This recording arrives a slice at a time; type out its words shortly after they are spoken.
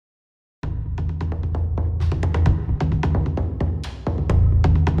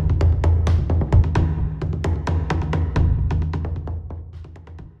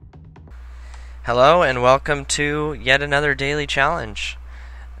Hello and welcome to yet another daily challenge.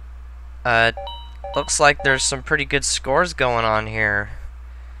 Looks like there's some pretty good scores going on here.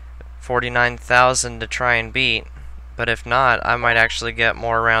 49,000 to try and beat, but if not, I might actually get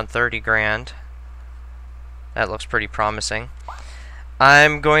more around 30 grand. That looks pretty promising.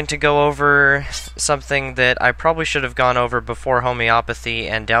 I'm going to go over something that I probably should have gone over before homeopathy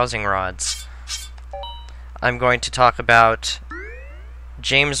and dowsing rods. I'm going to talk about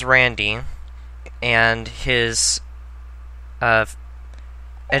James Randi and his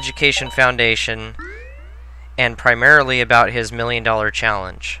education foundation, and primarily about his $1 million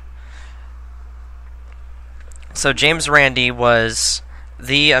challenge. So James Randi was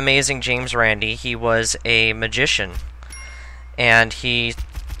the amazing James Randi. He was a magician, and he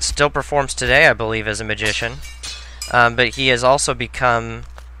still performs today, I believe, as a magician. But he has also become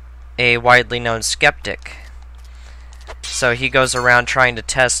a widely known skeptic. So he goes around trying to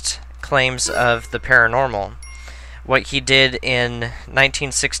test claims of the paranormal. What he did in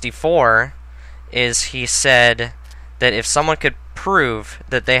 1964 is he said that if someone could prove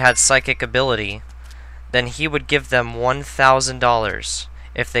that they had psychic ability, then he would give them $1,000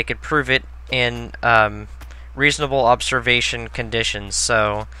 if they could prove it in reasonable observation conditions.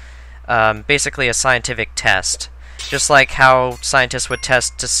 So basically a scientific test. Just like how scientists would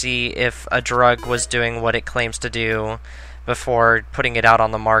test to see if a drug was doing what it claims to do before putting it out on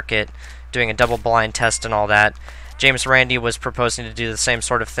the market, doing a double-blind test and all that. James Randi was proposing to do the same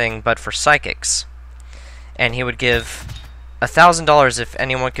sort of thing, but for psychics. And he would give $1,000 if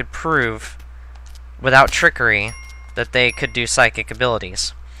anyone could prove, without trickery, that they could do psychic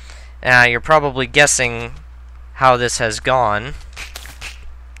abilities. Now, you're probably guessing how this has gone.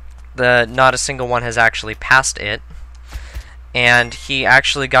 Not a single one has actually passed it. And he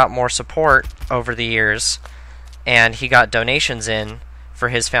actually got more support over the years, and he got donations in for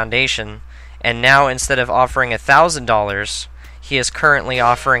his foundation, and now instead of offering $1,000, he is currently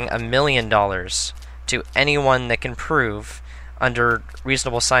offering $1 million to anyone that can prove, under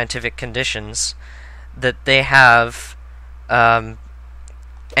reasonable scientific conditions, that they have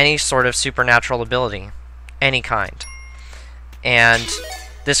any sort of supernatural ability, any kind. And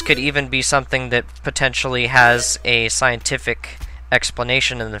this could even be something that potentially has a scientific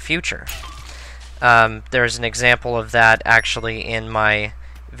explanation in the future. There's an example of that actually in my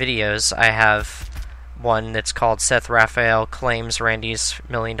videos. I have one that's called Seth Raphael Claims Randi's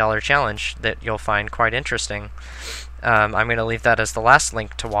 $1 million Challenge that you'll find quite interesting. I'm going to leave that as the last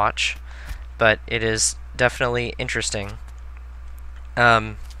link to watch, but it is definitely interesting.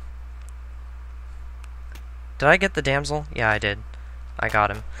 Did I get the damsel? Yeah, I did. I got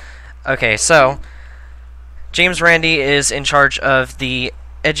him. Okay, so James Randi is in charge of the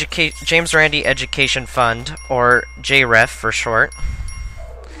James Randi Education Fund, or JREF for short,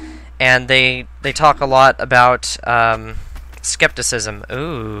 and they talk a lot about skepticism.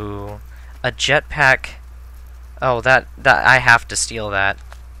 Ooh, a jetpack. Oh, that I have to steal that.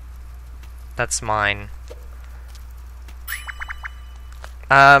 That's mine.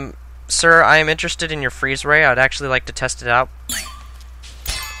 Sir, I am interested in your freeze ray. I'd actually like to test it out.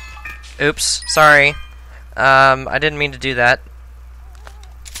 Oops, sorry. I didn't mean to do that.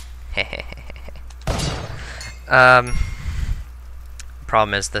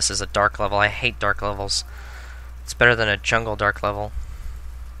 Problem is, this is a dark level. I hate dark levels. It's better than a jungle dark level.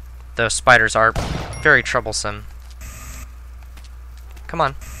 Those spiders are very troublesome. Come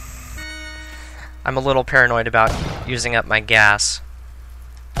on. I'm a little paranoid about using up my gas.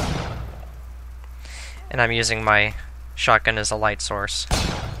 And I'm using my shotgun as a light source.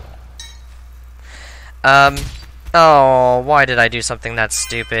 Oh, why did I do something that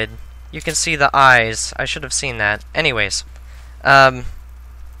stupid? You can see the eyes. I should have seen that. Anyways, so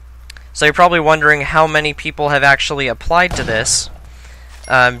you're probably wondering how many people have actually applied to this.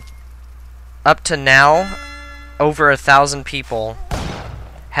 Up to now, over 1,000 people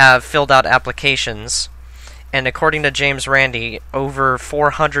have filled out applications, and according to James Randi, over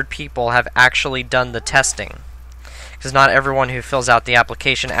 400 people have actually done the testing. Because not everyone who fills out the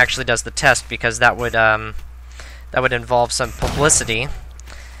application actually does the test, because that would involve some publicity,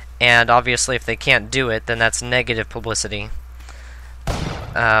 and obviously if they can't do it, then that's negative publicity.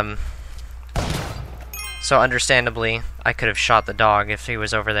 So understandably, I could have shot the dog if he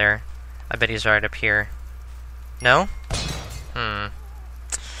was over there. I bet he's right up here. No?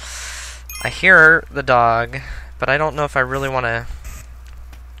 I hear the dog, but I don't know if I really want to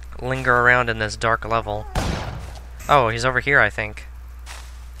linger around in this dark level. Oh, he's over here, I think.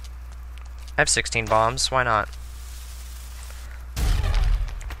 I have 16 bombs, why not?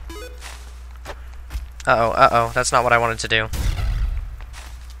 Uh-oh, that's not what I wanted to do.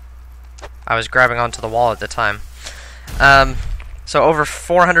 I was grabbing onto the wall at the time. So over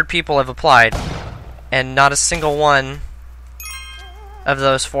 400 people have applied, and not a single one of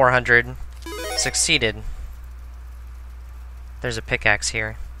those 400 succeeded. There's a pickaxe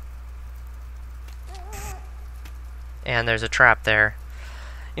here. And there's a trap there.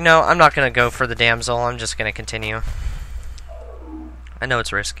 You know, I'm not going to go for the damsel, I'm just going to continue. I know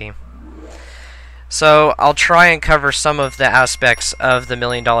it's risky. So, I'll try and cover some of the aspects of the $1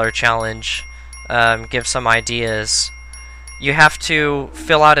 Million Challenge, give some ideas. You have to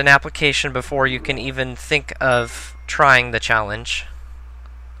fill out an application before you can even think of trying the challenge.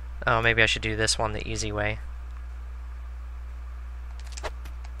 Oh, maybe I should do this one the easy way.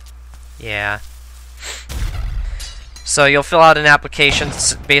 Yeah. So you'll fill out an application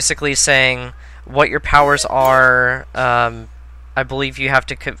basically saying what your powers are. I believe you have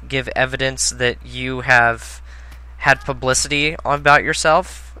to give evidence that you have had publicity about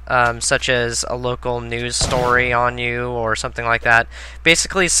yourself, such as a local news story on you or something like that.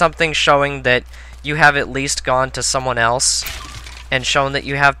 Basically something showing that you have at least gone to someone else and shown that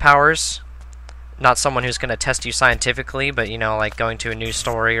you have powers. Not someone who's going to test you scientifically, but, you know, like going to a news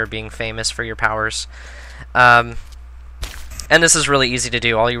story or being famous for your powers. And this is really easy to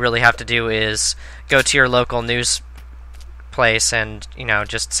do. All you really have to do is go to your local news place and, you know,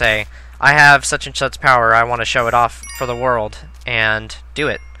 just say, I have such and such power, I want to show it off for the world, and do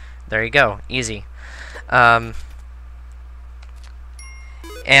it. There you go. Easy. And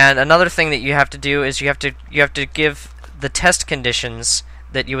another thing that you have to do is you have to give the test conditions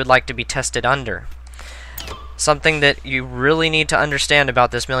that you would like to be tested under. Something that you really need to understand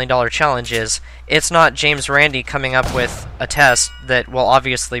about this $1 Million Challenge is it's not James Randi coming up with a test that will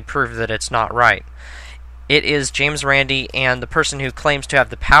obviously prove that it's not right. It is James Randi and the person who claims to have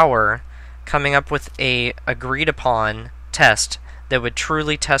the power coming up with a agreed upon test that would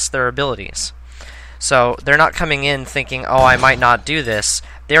truly test their abilities. So they're not coming in thinking, oh, I might not do this.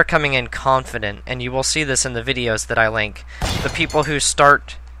 They're coming in confident, and you will see this in the videos that I link. The people who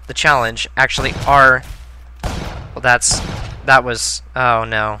start the challenge actually are... Well, that was... Oh,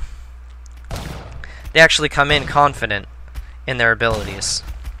 no. They actually come in confident in their abilities.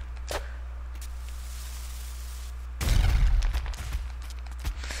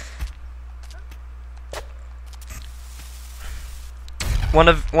 One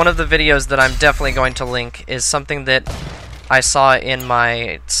of the videos that I'm definitely going to link is something that I saw in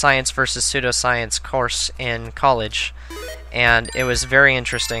my Science versus Pseudoscience course in college, and it was very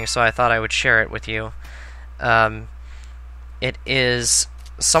interesting, so I thought I would share it with you. It is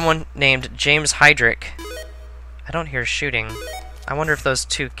someone named James Heydrich. I don't hear shooting. I wonder if those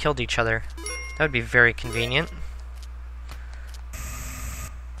two killed each other. That would be very convenient.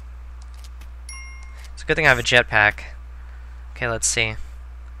 It's a good thing I have a jetpack. Okay, let's see.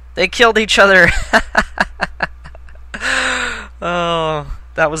 They killed each other! Oh,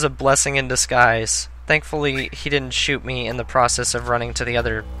 that was a blessing in disguise. Thankfully, he didn't shoot me in the process of running to the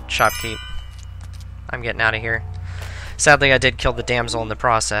other shopkeep. I'm getting out of here. Sadly, I did kill the damsel in the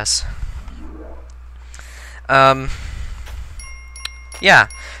process. Yeah,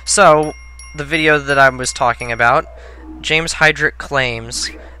 so, the video that I was talking about, James Heydrich claims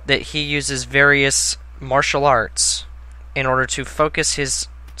that he uses various martial arts in order to focus his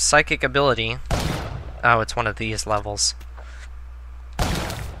psychic ability. Oh, it's one of these levels.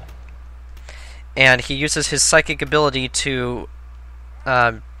 And he uses his psychic ability to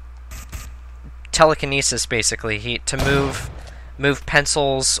telekinesis, basically, to move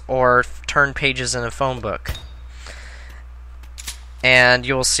pencils or turn pages in a phone book. And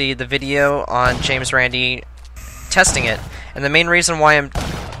you'll see the video on James Randi testing it. And the main reason why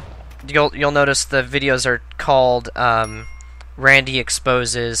you'll notice the videos are called Randi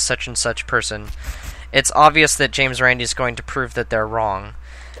exposes such and such person. It's obvious that James Randi is going to prove that they're wrong.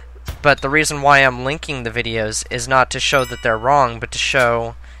 But the reason why I'm linking the videos is not to show that they're wrong, but to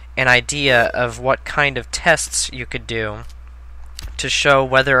show an idea of what kind of tests you could do to show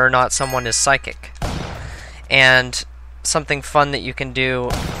whether or not someone is psychic. And something fun that you can do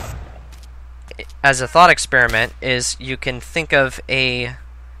as a thought experiment is you can think of a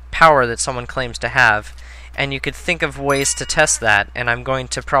power that someone claims to have, and you could think of ways to test that, and I'm going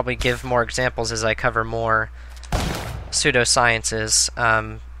to probably give more examples as I cover more pseudosciences.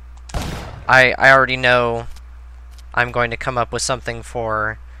 I already know I'm going to come up with something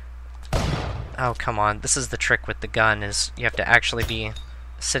for... Oh, come on. This is the trick with the gun, is you have to actually be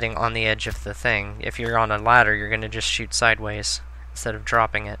sitting on the edge of the thing. If you're on a ladder, you're going to just shoot sideways instead of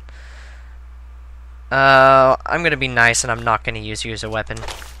dropping it. I'm going to be nice, and I'm not going to use you as a weapon.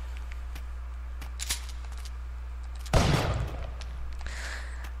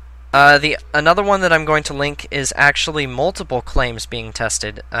 Another one that I'm going to link is actually multiple claims being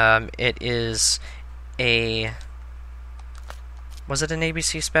tested. It is a... Was it an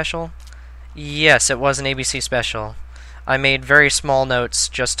ABC special? Yes, it was an ABC special. I made very small notes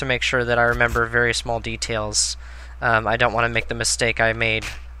just to make sure that I remember very small details. I don't want to make the mistake I made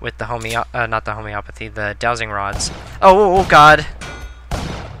with the not the homeopathy, the dowsing rods. Oh God!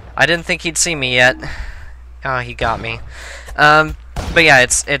 I didn't think he'd see me yet. Oh, he got me. But yeah,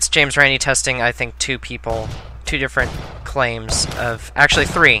 it's James Randi testing, I think, two different claims of... Actually,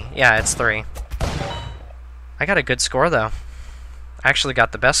 3. Yeah, it's 3. I got a good score, though. I actually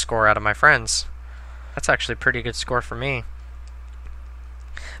got the best score out of my friends. That's actually a pretty good score for me.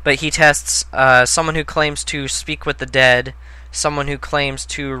 But he tests someone who claims to speak with the dead, someone who claims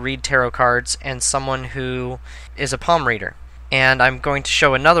to read tarot cards, and someone who is a palm reader. And I'm going to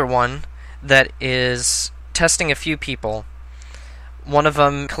show another one that is testing a few people. One of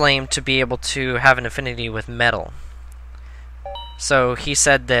them claimed to be able to have an affinity with metal. So he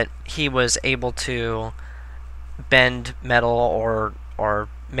said that he was able to bend metal or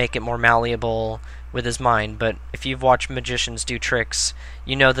make it more malleable with his mind, but if you've watched magicians do tricks,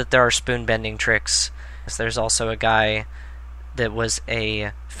 you know that there are spoon bending tricks. There's also a guy that was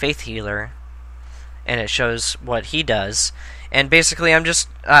a faith healer, and it shows what he does. And basically,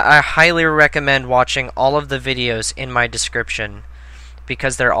 I highly recommend watching all of the videos in my description,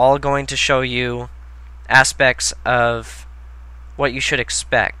 because they're all going to show you aspects of what you should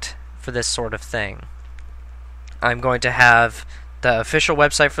expect for this sort of thing. I'm going to have the official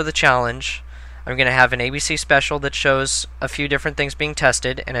website for the challenge. I'm going to have an ABC special that shows a few different things being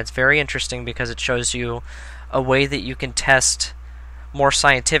tested, and it's very interesting because it shows you a way that you can test more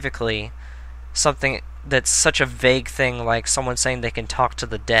scientifically something that's such a vague thing like someone saying they can talk to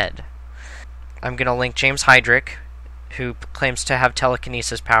the dead. I'm going to link James Heydrich, who claims to have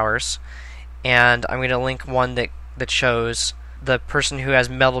telekinesis powers, and I'm going to link one that shows the person who has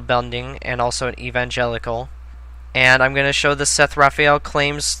metal bending and also an evangelical. And I'm going to show the Seth Raphael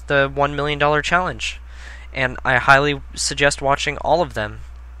claims the $1 million challenge. And I highly suggest watching all of them.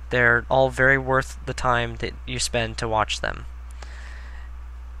 They're all very worth the time that you spend to watch them.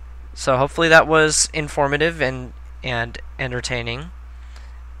 So hopefully that was informative and entertaining.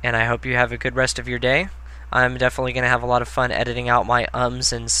 And I hope you have a good rest of your day. I'm definitely going to have a lot of fun editing out my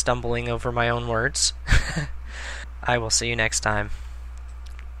ums and stumbling over my own words. I will see you next time.